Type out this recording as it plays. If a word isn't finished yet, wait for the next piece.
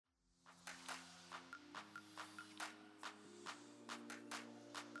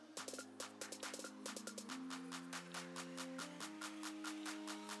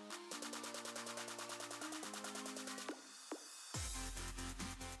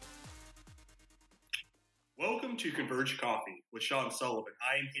to Converge Coffee with Sean Sullivan.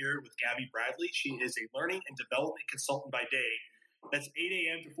 I am here with Gabby Bradley. She is a learning and development consultant by day. That's 8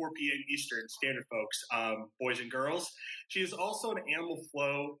 a.m. to 4 p.m. Eastern Standard, folks, boys and girls. She is also an Animal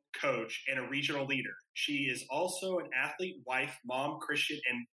Flow coach and a regional leader. She is also an athlete, wife, mom, Christian,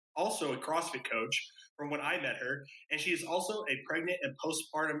 and also a CrossFit coach from when I met her. And she is also a pregnant and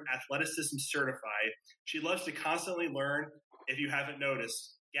postpartum athleticism certified. She loves to constantly learn, if you haven't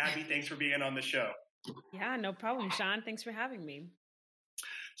noticed. Gabby, thanks for being on the show. Yeah, no problem, Sean. Thanks for having me.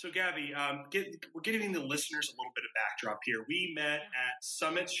 So, Gabby, we're giving the listeners a little bit of backdrop here. We met at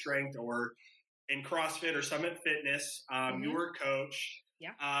Summit Strength or in CrossFit or Summit Fitness. You were a coach.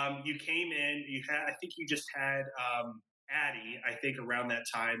 Yeah. You came in. I think you just had Addie, I think, around that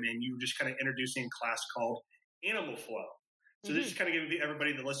time, and you were just kind of introducing a class called Animal Flow. So this is kind of giving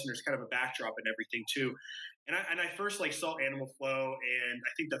everybody, the listeners, kind of a backdrop and everything too. And I first saw Animal Flow, and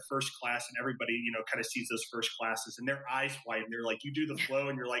I think the first class, and everybody kind of sees those first classes, and their eyes widen. They're like, you do the flow,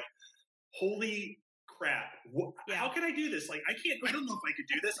 and you're like, holy crap! How can I do this? I don't know if I could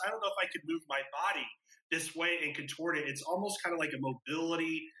do this. I don't know if I could move my body this way and contort it. It's almost kind of like a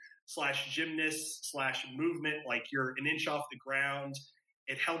mobility / gymnast / movement. Like you're an inch off the ground.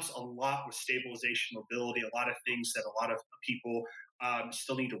 It helps a lot with stabilization, mobility, a lot of things that a lot of people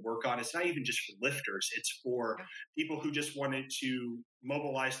still need to work on. It's not even just for lifters. It's for people who just wanted to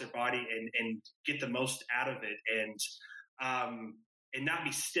mobilize their body and get the most out of it and not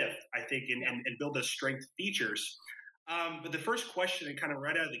be stiff, I think, and build those strength features. But the first question and kind of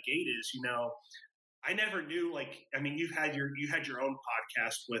right out of the gate is, I never knew, you had your own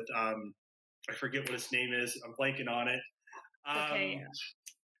podcast with, I forget what its name is. I'm blanking on it. Okay.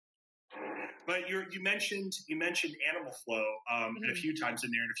 But you mentioned Animal Flow a few times in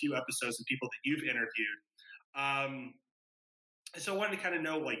there, and a few episodes and people that you've interviewed. So I wanted to kind of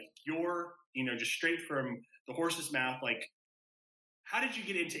know, your, just straight from the horse's mouth, how did you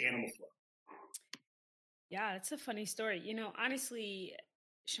get into Animal Flow? Yeah, it's a funny story. Honestly,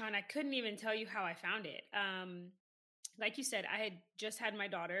 Sean, I couldn't even tell you how I found it. Like you said, I had just had my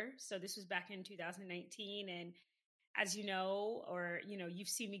daughter, so this was back in 2019, and as you know, or, you've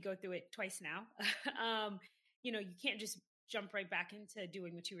seen me go through it twice now, you can't just jump right back into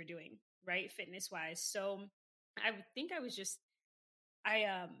doing what you were doing, right? Fitness wise. So I think I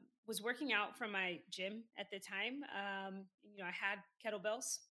was working out from my gym at the time. I had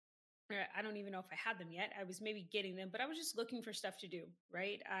kettlebells. I don't even know if I had them yet. I was maybe getting them, but I was just looking for stuff to do,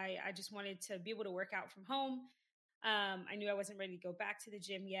 right? I just wanted to be able to work out from home. I knew I wasn't ready to go back to the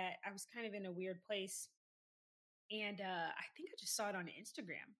gym yet. I was kind of in a weird place. And I think I just saw it on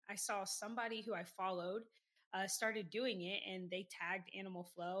Instagram. I saw somebody who I followed started doing it, and they tagged Animal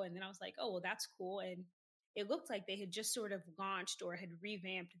Flow. And then I was like, oh, well, that's cool. And it looked like they had just sort of launched or had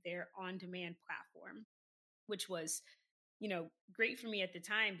revamped their on-demand platform, which was, great for me at the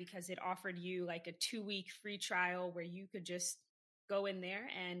time because it offered you like a 2-week free trial where you could just go in there,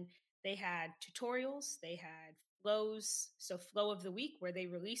 and they had tutorials, they had flows, so flow of the week where they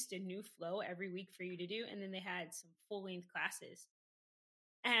released a new flow every week for you to do, and then they had some full-length classes.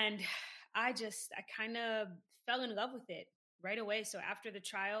 And I kind of fell in love with it right away. So after the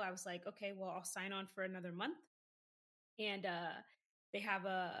trial, I was like, okay, well, I'll sign on for another month. And they have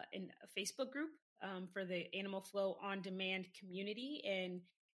a Facebook group for the Animal Flow on demand community, and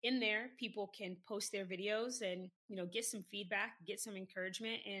in there people can post their videos and get some feedback, get some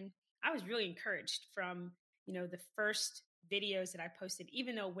encouragement. And I was really encouraged from the first videos that I posted,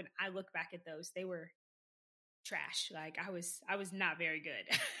 even though when I look back at those, they were trash. I was not very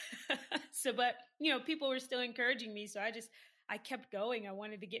good. So, but people were still encouraging me. So I kept going. I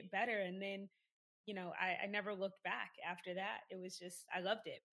wanted to get better. And then, I never looked back after that. It was just, I loved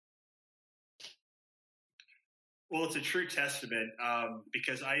it. Well, it's a true testament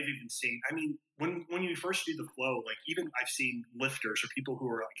because I've even seen, when you first do the flow, even I've seen lifters or people who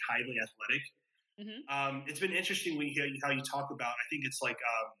are highly athletic. It's been interesting how you talk about, I think it's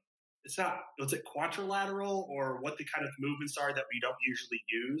is it quadrilateral or what the kind of movements are that we don't usually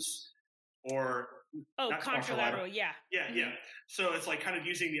use, or contralateral. Yeah. So it's kind of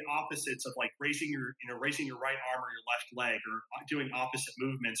using the opposites of raising your right arm or your left leg, or doing opposite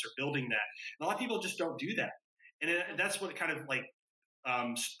movements or building that. And a lot of people just don't do that. And that's what kind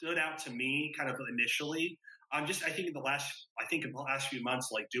of stood out to me kind of initially. I think in the last few months,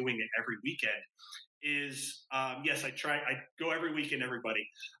 doing it every weekend is, yes, I go every weekend, everybody,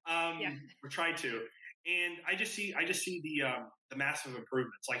 or try to. And I just see the massive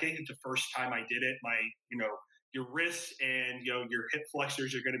improvements. I think the first time I did it, your wrists and, your hip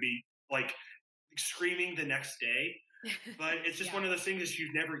flexors are going to be screaming the next day, but it's just one of those things that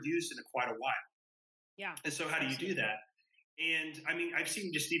you've never used in quite a while. Yeah. And so how do you do that? And I mean, I've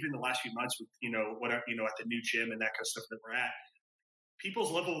seen just even the last few months with, whatever, at the new gym and that kind of stuff that we're at,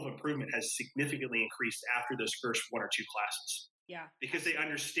 people's level of improvement has significantly increased after those first one or two classes. Yeah. Because they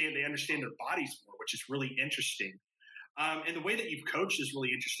understand their bodies more, which is really interesting. And the way that you've coached is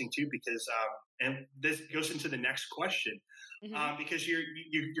really interesting too, because and this goes into the next question, because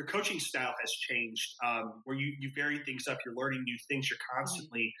your coaching style has changed, where you vary things up, you're learning new things, you're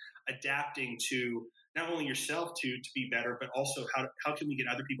constantly adapting to not only yourself to be better, but also how can we get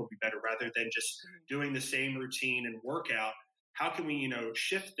other people to be better rather than just doing the same routine and workout. How can we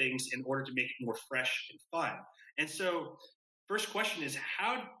shift things in order to make it more fresh and fun? And so, first question is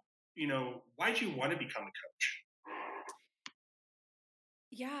why'd you want to become a coach?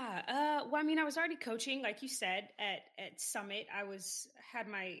 Yeah. Well, I mean, I was already coaching, like you said, at Summit. Had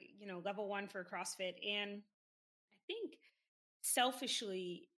my, level 1 for CrossFit. And I think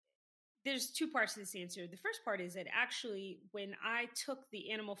selfishly, there's two parts to this answer. The first part is that actually, when I took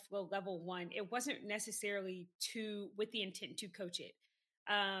the Animal Flow level 1, it wasn't necessarily with the intent to coach it.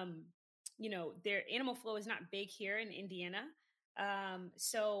 Their Animal Flow is not big here in Indiana.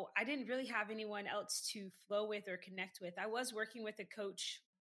 So I didn't really have anyone else to flow with or connect with. I was working with a coach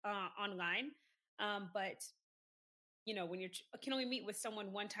online, but when you can only meet with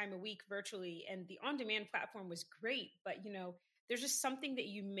someone one time a week virtually, and the on-demand platform was great, but there's just something that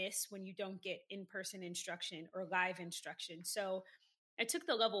you miss when you don't get in-person instruction or live instruction. So I took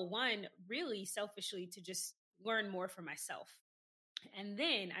the level 1 really selfishly to just learn more for myself. And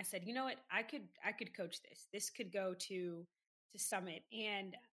then I said, you know what, I could coach this. This could go to Summit.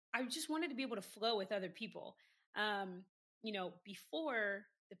 And I just wanted to be able to flow with other people. Before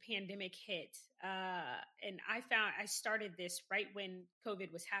the pandemic hit, and I started this right when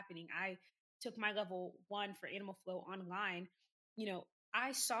COVID was happening. I took my level 1 for Animal Flow online.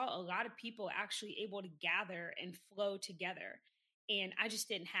 I saw a lot of people actually able to gather and flow together. And I just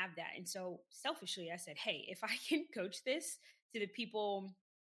didn't have that. And so selfishly, I said, hey, if I can coach this to the people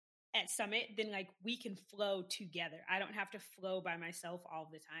at Summit, then like we can flow together. I don't have to flow by myself all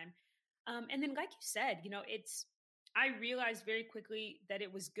the time. And then, like you said, I realized very quickly that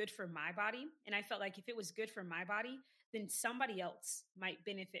it was good for my body. And I felt like if it was good for my body, then somebody else might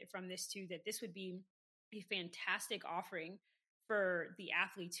benefit from this too, that this would be a fantastic offering for the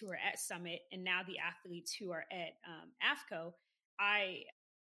athletes who are at Summit and now the athletes who are at AFCO. I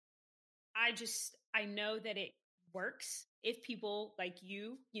know that it works if people like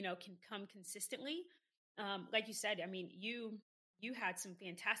can come consistently. Like you said, I mean, you had some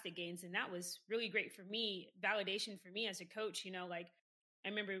fantastic gains, and that was really great for me, validation for me as a coach. Like I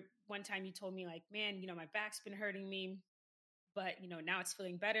remember one time you told me like, man, my back's been hurting me, but now it's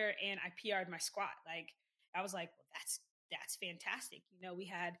feeling better, and I PR'd my squat. Like I was like, well, that's fantastic. We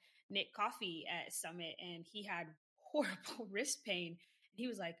had Nick Coffey at Summit, and he had horrible wrist pain. He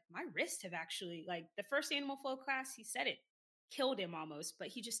was like, my wrists have actually, like the first Animal Flow class, he said it killed him almost, but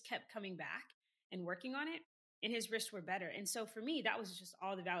he just kept coming back and working on it, and his wrists were better. And so for me, that was just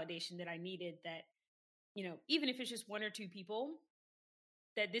all the validation that I needed, that, even if it's just one or two people,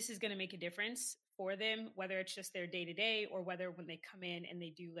 that this is going to make a difference for them, whether it's just their day to day or whether when they come in and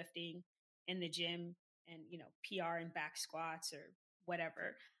they do lifting in the gym and, PR and back squats or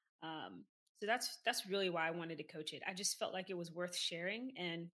whatever. So that's really why I wanted to coach it. I just felt like it was worth sharing,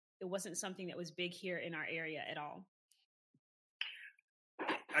 and it wasn't something that was big here in our area at all.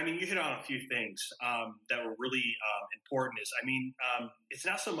 I mean, you hit on a few things that were really important. It's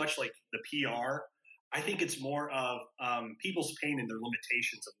not so much like the PR. I think it's more of people's pain and their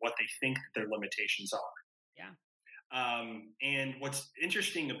limitations of what they think that their limitations are. Yeah. And what's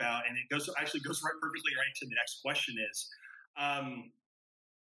interesting about, and it goes perfectly right to the next question is,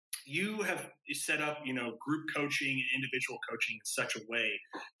 you have set up, group coaching and individual coaching in such a way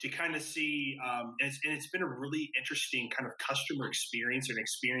to kind of see, and it's been a really interesting kind of customer experience or an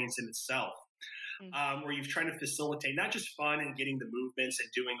experience in itself, where you've tried to facilitate not just fun and getting the movements and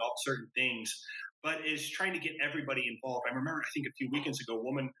doing all certain things, but is trying to get everybody involved. I remember, I think a few weekends ago, a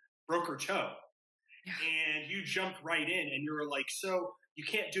woman broke her toe. Yeah. And you jumped right in and you were like, so you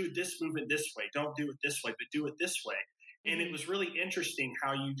can't do this movement this way. Don't do it this way, but do it this way. And it was really interesting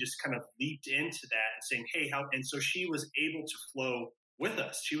how you just kind of leaped into that and saying, hey, and so she was able to flow with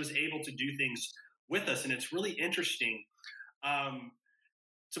us. She was able to do things with us. And it's really interesting.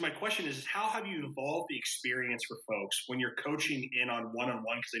 So my question is, how have you evolved the experience for folks when you're coaching in on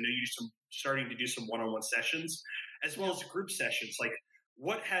one-on-one? Because I know you starting to do some one-on-one sessions as well as group sessions. Like,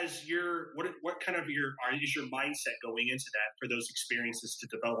 what is your mindset going into that for those experiences to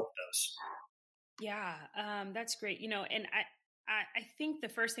develop those? Yeah, that's great. And I think the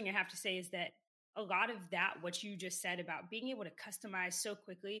first thing I have to say is that a lot of that, what you just said about being able to customize so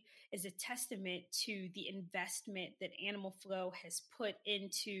quickly, is a testament to the investment that Animal Flow has put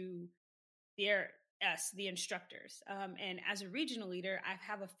into the instructors. And as a regional leader, I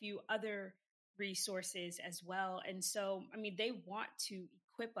have a few other resources as well. And so, I mean, they want to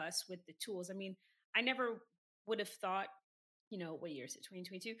equip us with the tools. I mean, I never would have thought, what year is it?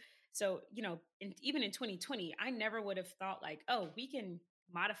 2022. So, even in 2020, I never would have thought like, oh, we can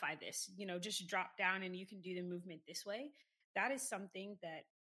modify this, just drop down and you can do the movement this way. That is something that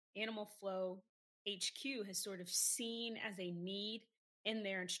Animal Flow HQ has sort of seen as a need in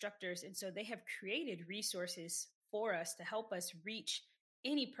their instructors. And so they have created resources for us to help us reach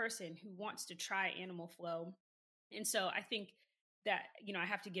any person who wants to try Animal Flow. And so I think that, I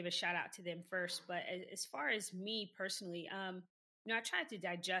have to give a shout out to them first. But as far as me personally, I try to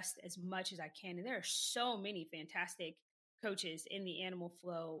digest as much as I can. And there are so many fantastic coaches in the Animal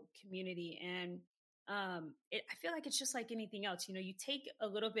Flow community. And I feel like it's just like anything else. You take a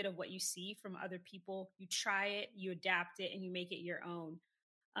little bit of what you see from other people, you try it, you adapt it, and you make it your own.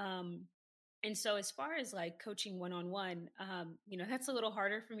 And so as far as like coaching one-on-one, that's a little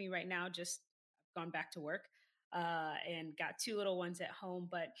harder for me right now. Just gone back to work and got two little ones at home.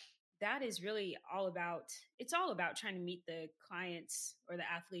 But that is really it's all about trying to meet the clients or the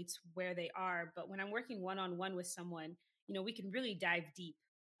athletes where they are. But when I'm working one-on-one with someone, we can really dive deep.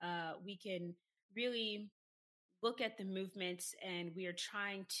 We can really look at the movements, and we are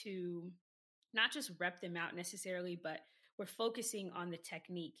trying to not just rep them out necessarily, but we're focusing on the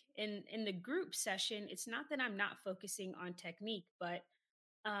technique. In the group session, it's not that I'm not focusing on technique, but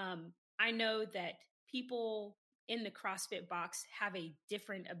I know that people in the CrossFit box have a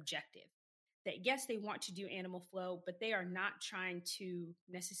different objective. That yes, they want to do Animal Flow, but they are not trying to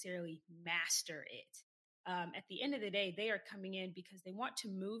necessarily master it. At the end of the day, they are coming in because they want to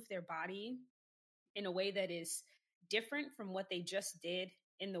move their body in a way that is different from what they just did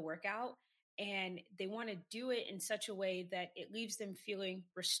in the workout. And they want to do it in such a way that it leaves them feeling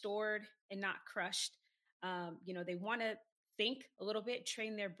restored and not crushed. They want to think a little bit,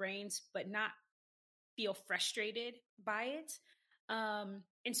 train their brains, but not feel frustrated by it.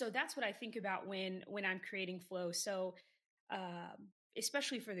 And so that's what I think about when I'm creating flow. So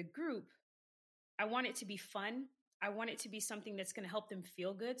especially for the group, I want it to be fun. I want it to be something that's going to help them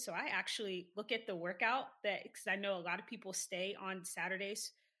feel good. So I actually look at the workout because I know a lot of people stay on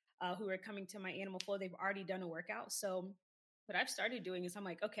Saturdays who are coming to my Animal Flow. They've already done a workout. So what I've started doing is I'm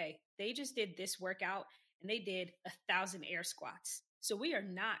like, okay, they just did this workout and they did 1,000 air squats. So we are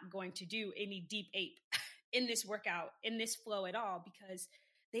not going to do any deep ape in this workout, in this flow at all, because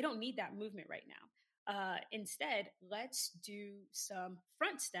they don't need that movement right now. Instead, let's do some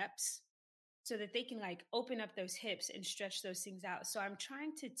front steps so that they can like open up those hips and stretch those things out. So I'm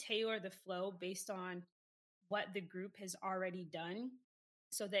trying to tailor the flow based on what the group has already done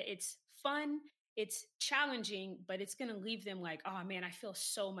so that it's fun, it's challenging, but it's going to leave them like, oh man, I feel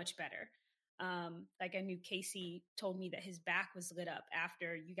so much better. Like I knew Casey told me that his back was lit up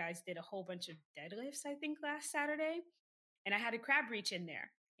after you guys did a whole bunch of deadlifts, I think last Saturday. And I had a crab reach in there.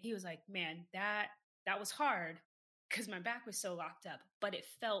 He was like, man, that was hard because my back was so locked up, but it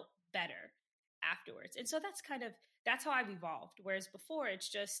felt better afterwards. And so that's how I've evolved. Whereas before, it's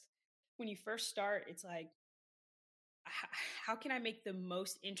just when you first start, it's like, how can I make the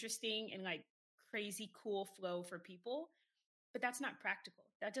most interesting and like crazy cool flow for people? But that's not practical.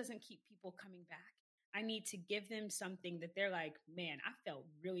 That doesn't keep people coming back. I need to give them something that they're like, man, I felt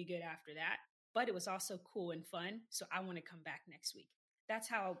really good after that, but it was also cool and fun. So I want to come back next week. That's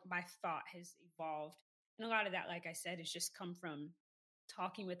how my thought has evolved. And a lot of that, like I said, has just come from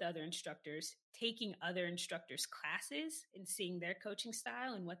talking with other instructors, taking other instructors' classes and seeing their coaching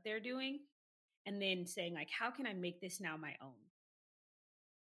style and what they're doing. And then saying like, how can I make this now my own?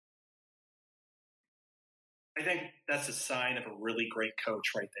 I think that's a sign of a really great coach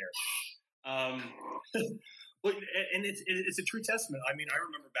right there. Well, and it's a true testament. I mean, I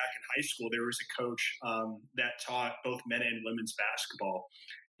remember back in high school, there was a coach that taught both men and women's basketball.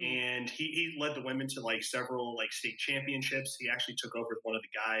 And he led the women to like several like state championships. He actually took over one of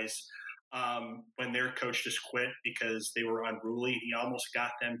the guys when their coach just quit because they were unruly. He almost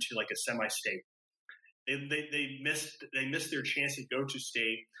got them to like a semi-state. They missed their chance to go to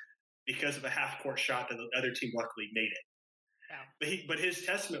state because of a half-court shot that the other team luckily made it. Wow. But his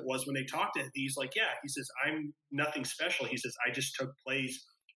testament was when they talked to him, he's like, yeah, he says, I'm nothing special. He says, I just took plays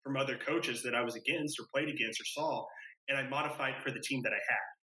from other coaches that I was against or played against or saw, and I modified for the team that I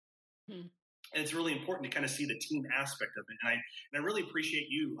had. And it's really important to kind of see the team aspect of it. And I really appreciate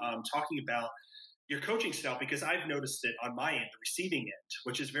you talking about, your coaching style, because I've noticed it on my end, the receiving end,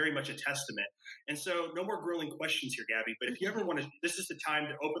 which is very much a testament. And so no more grueling questions here, Gabby, but if you ever want to, this is the time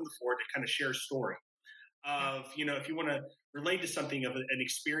to open the floor to kind of share a story of, if you want to relate to something of an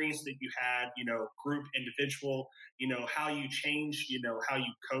experience that you had, group, individual, how you changed, how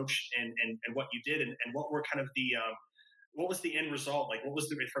you coached and what you did and what were kind of what was the end result? Like what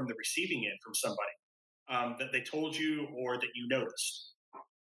was from the receiving end from somebody that they told you or that you noticed?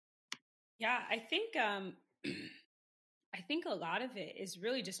 Yeah, I think I think a lot of it is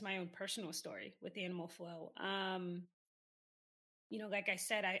really just my own personal story with Animal Flow. Like I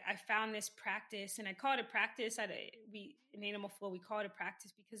said, I found this practice, and I call it a practice. In Animal Flow, we call it a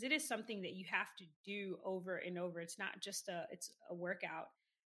practice because it is something that you have to do over and over. It's not just it's a workout.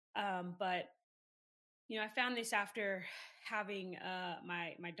 But I found this after having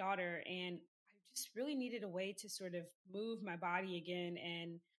my daughter, and I just really needed a way to sort of move my body again.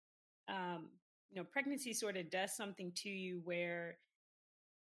 And pregnancy sort of does something to you where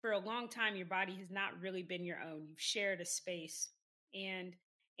for a long time your body has not really been your own. You've shared a space, and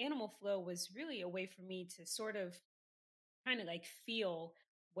Animal Flow was really a way for me to sort of kind of like feel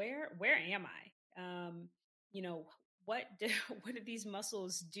where am I? What do, what do these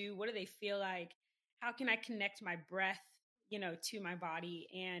muscles do? What do they feel like? How can I connect my breath, to my body?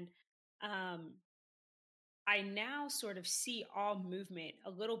 And I now sort of see all movement a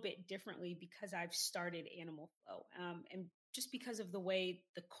little bit differently because I've started Animal Flow. And just because of the way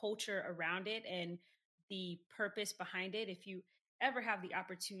the culture around it and the purpose behind it. If you ever have the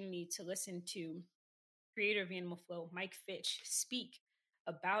opportunity to listen to creator of Animal Flow, Mike Fitch, speak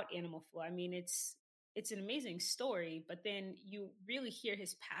about Animal Flow, I mean, it's an amazing story, but then you really hear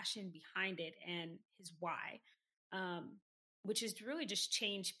his passion behind it and his why. Which is to really just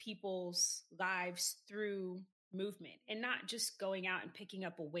change people's lives through movement and not just going out and picking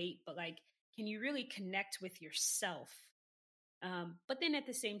up a weight, but like, can you really connect with yourself? But then at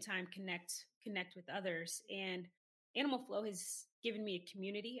the same time, connect with others. And Animal Flow has given me a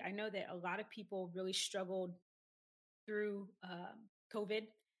community. I know that a lot of people really struggled through COVID,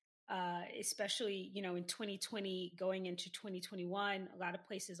 especially, in 2020, going into 2021, a lot of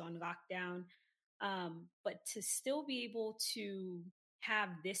places on lockdown. But to still be able to have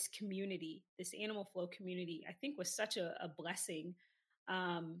this community, this Animal Flow community, I think was such a blessing,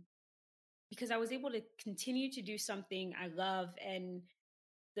 because I was able to continue to do something I love, and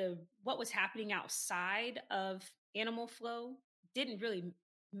what was happening outside of Animal Flow didn't really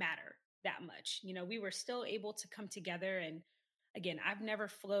matter that much. We were still able to come together. And again, I've never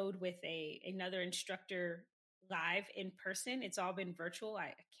flowed with another instructor live in person. It's all been virtual.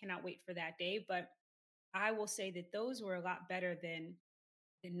 I cannot wait for that day, but I will say that those were a lot better than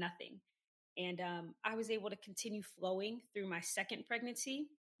nothing. And I was able to continue flowing through my second pregnancy,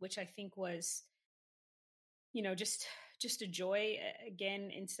 which I think was, just a joy.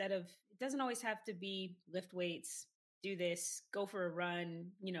 Again, instead of, it doesn't always have to be lift weights, do this, go for a run,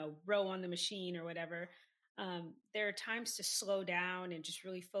 row on the machine or whatever. There are times to slow down and just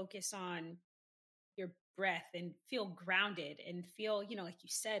really focus on your breath and feel grounded and feel, like you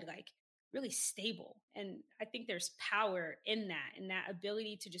said, like really stable. And I think there's power in that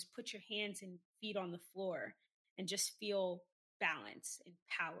ability to just put your hands and feet on the floor and just feel balance and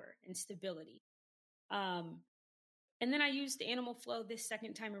power and stability. And then I used Animal Flow this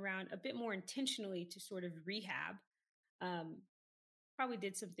second time around a bit more intentionally to sort of rehab. Probably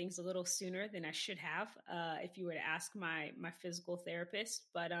did some things a little sooner than I should have, if you were to ask my physical therapist.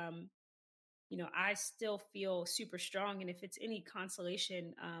 But I still feel super strong. And if it's any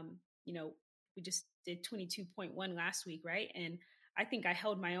consolation, we just did 22.1 last week, right? And I think I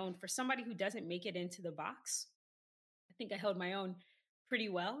held my own for somebody who doesn't make it into the box. I think I held my own pretty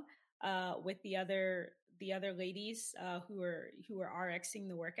well with the other ladies who are RXing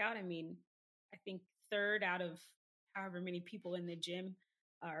the workout. I mean, I think third out of however many people in the gym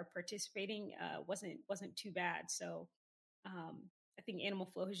are participating wasn't too bad. So I think Animal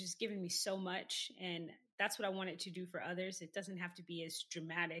Flow has just given me so much, and that's what I want it to do for others. It doesn't have to be as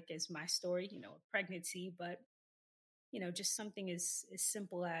dramatic as my story, a pregnancy, but just something as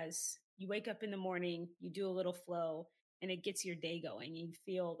simple as you wake up in the morning, you do a little flow, and it gets your day going. You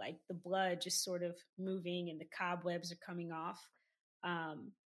feel like the blood just sort of moving and the cobwebs are coming off.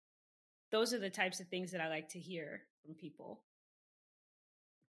 Those are the types of things that I like to hear from people.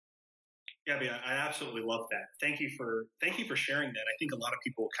 Gabby, I absolutely love that. Thank you for sharing that. I think a lot of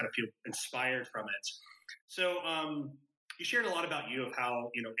people kind of feel inspired from it. So you shared a lot about you of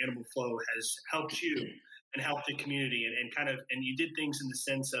how Animal Flow has helped you and helped the community, and you did things in the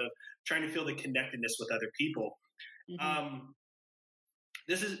sense of trying to feel the connectedness with other people. Mm-hmm.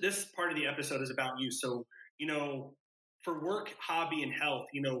 this part of the episode is about you. So, for work, hobby, and health,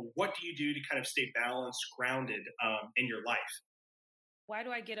 what do you do to kind of stay balanced, grounded in your life? Why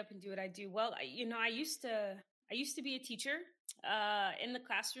do I get up and do what I do? Well, I used to be a teacher in the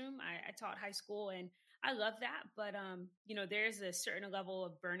classroom. I taught high school, and I love that. But there's a certain level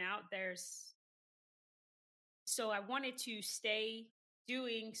of burnout. So I wanted to stay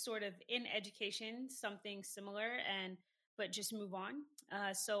doing sort of in education something similar, and but just move on.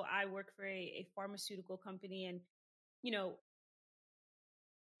 So I work for a pharmaceutical company, and you know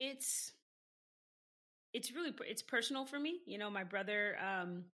it's it's personal for me. My brother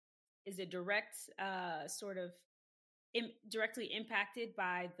is a direct sort of directly impacted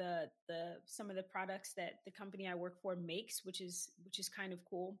by the some of the products that the company I work for makes, which is kind of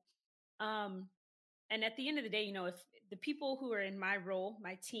cool. Um, and at the end of the day, if the people who are in my role,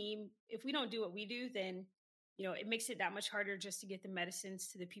 my team, if we don't do what we do, then it makes it that much harder just to get the medicines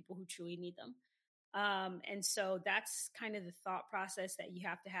to the people who truly need them. And so that's kind of the thought process that you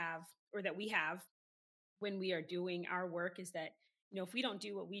have to have, or that we have when we are doing our work, is that if we don't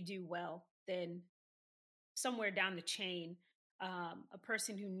do what we do well, then somewhere down the chain, a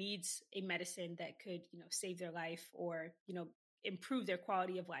person who needs a medicine that could save their life, or improve their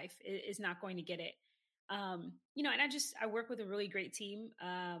quality of life, is not going to get it. And I work with a really great team.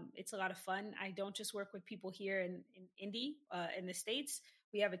 It's a lot of fun. I don't just work with people here in Indy, in the States.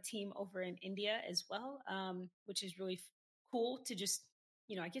 We have a team over in India as well, which is really cool to just,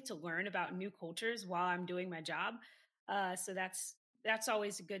 I get to learn about new cultures while I'm doing my job. So that's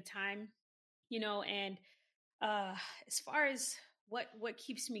always a good time, and as far as what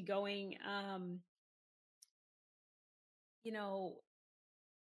keeps me going, you know,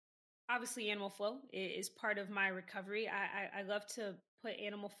 obviously Animal Flow is part of my recovery. I love to put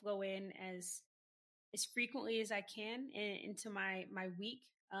Animal Flow in as frequently as I can into my week.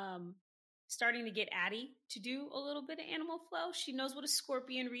 Starting to get Addie to do a little bit of Animal Flow. She knows what a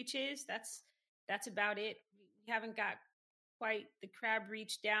scorpion reach is. That's about it. We haven't got quite the crab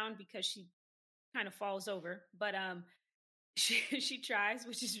reach down because she kind of falls over, but she tries,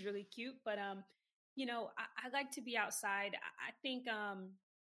 which is really cute. But I like to be outside. I think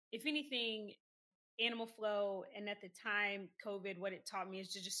if anything, Animal Flow, and at the time COVID, what it taught me is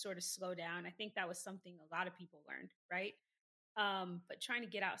to just sort of slow down. I think that was something a lot of people learned, right? But trying to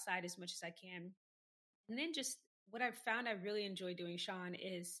get outside as much as I can. And then just what I've found I really enjoy doing, Sean,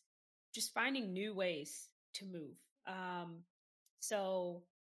 is just finding new ways to move. So,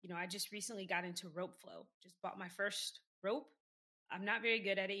 I just recently got into rope flow, just bought my first rope. I'm not very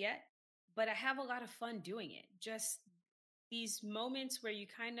good at it yet, but I have a lot of fun doing it. Just these moments where you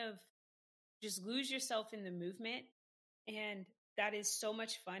kind of just lose yourself in the movement. And that is so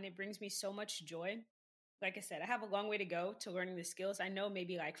much fun. It brings me so much joy. Like I said, I have a long way to go to learning the skills. I know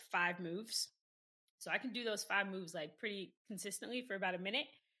maybe like 5 moves. So I can do those 5 moves like pretty consistently for about a minute.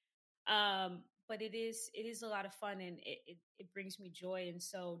 But it is a lot of fun, and it brings me joy. And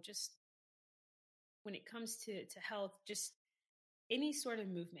so just when it comes to health, just any sort of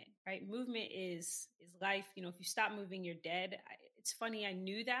movement, right? Movement is life. If you stop moving, you're dead. It's funny. I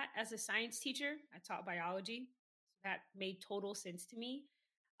knew that as a science teacher. I taught biology. So that made total sense to me.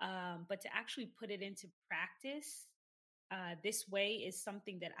 But to actually put it into practice this way is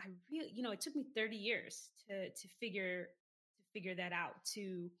something that I really, it took me 30 years to figure that out.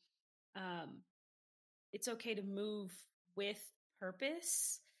 It's okay to move with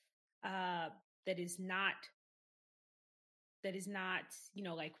purpose. That is not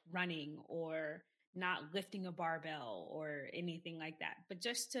like running or not lifting a barbell or anything like that, but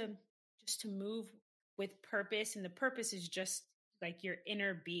just to move with purpose. And the purpose is just like your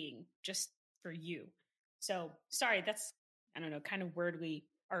inner being, just for you. So sorry, that's, I don't know, kind of wordly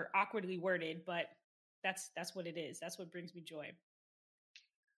or awkwardly worded, but that's what it is. That's what brings me joy.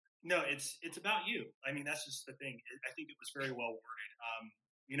 No, it's about you. I mean, that's just the thing. I think it was very well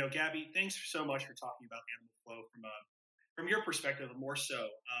worded. Gabby, thanks so much for talking about Animal Flow from your perspective, more so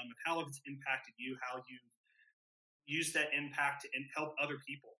of how it's impacted you, how you use that impact to help other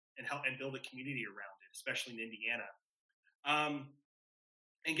people and build a community around it, especially in Indiana.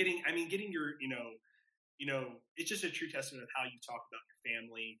 And getting your, it's just a true testament of how you talk about your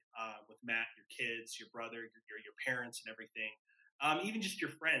family with Matt, your kids, your brother, your parents, and everything. Even just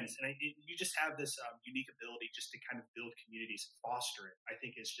your friends, and you just have this unique ability just to kind of build communities and foster it. I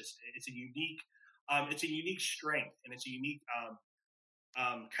think it's a unique strength, and it's a unique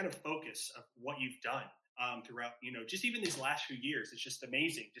kind of focus of what you've done throughout. Just even these last few years, it's just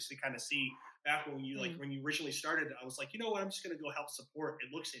amazing just to kind of see back when you when you originally started. I was like, you know what, I'm just going to go help support.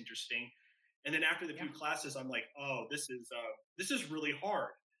 It looks interesting, And then after the Yeah. few classes, I'm like, oh, this is really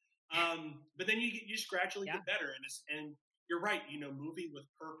hard. But then you just gradually Yeah. get better, and you're right. Moving with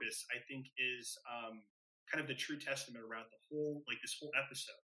purpose, I think, is kind of the true testament around the whole, like this whole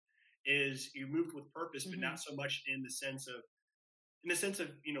episode. Is you moved with purpose, but Mm-hmm. not so much in the sense of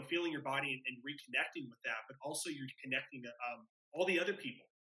feeling your body and reconnecting with that, but also you're connecting all the other people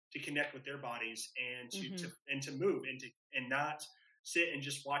to connect with their bodies and Mm-hmm. to move and not sit and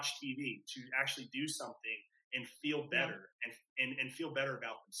just watch TV, to actually do something and feel Yeah. better and feel better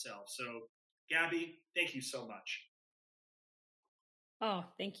about themselves. So, Gabby, thank you so much. Oh,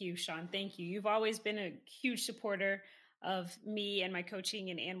 thank you, Sean. Thank you. You've always been a huge supporter of me and my coaching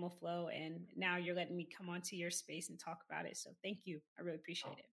in Animal Flow, and now you're letting me come onto your space and talk about it. So thank you. I really Oh,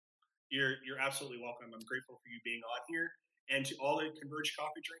 appreciate it. you're absolutely welcome. I'm grateful for you being on here, and to all the Converge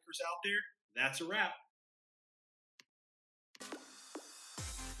coffee drinkers out there. That's a wrap.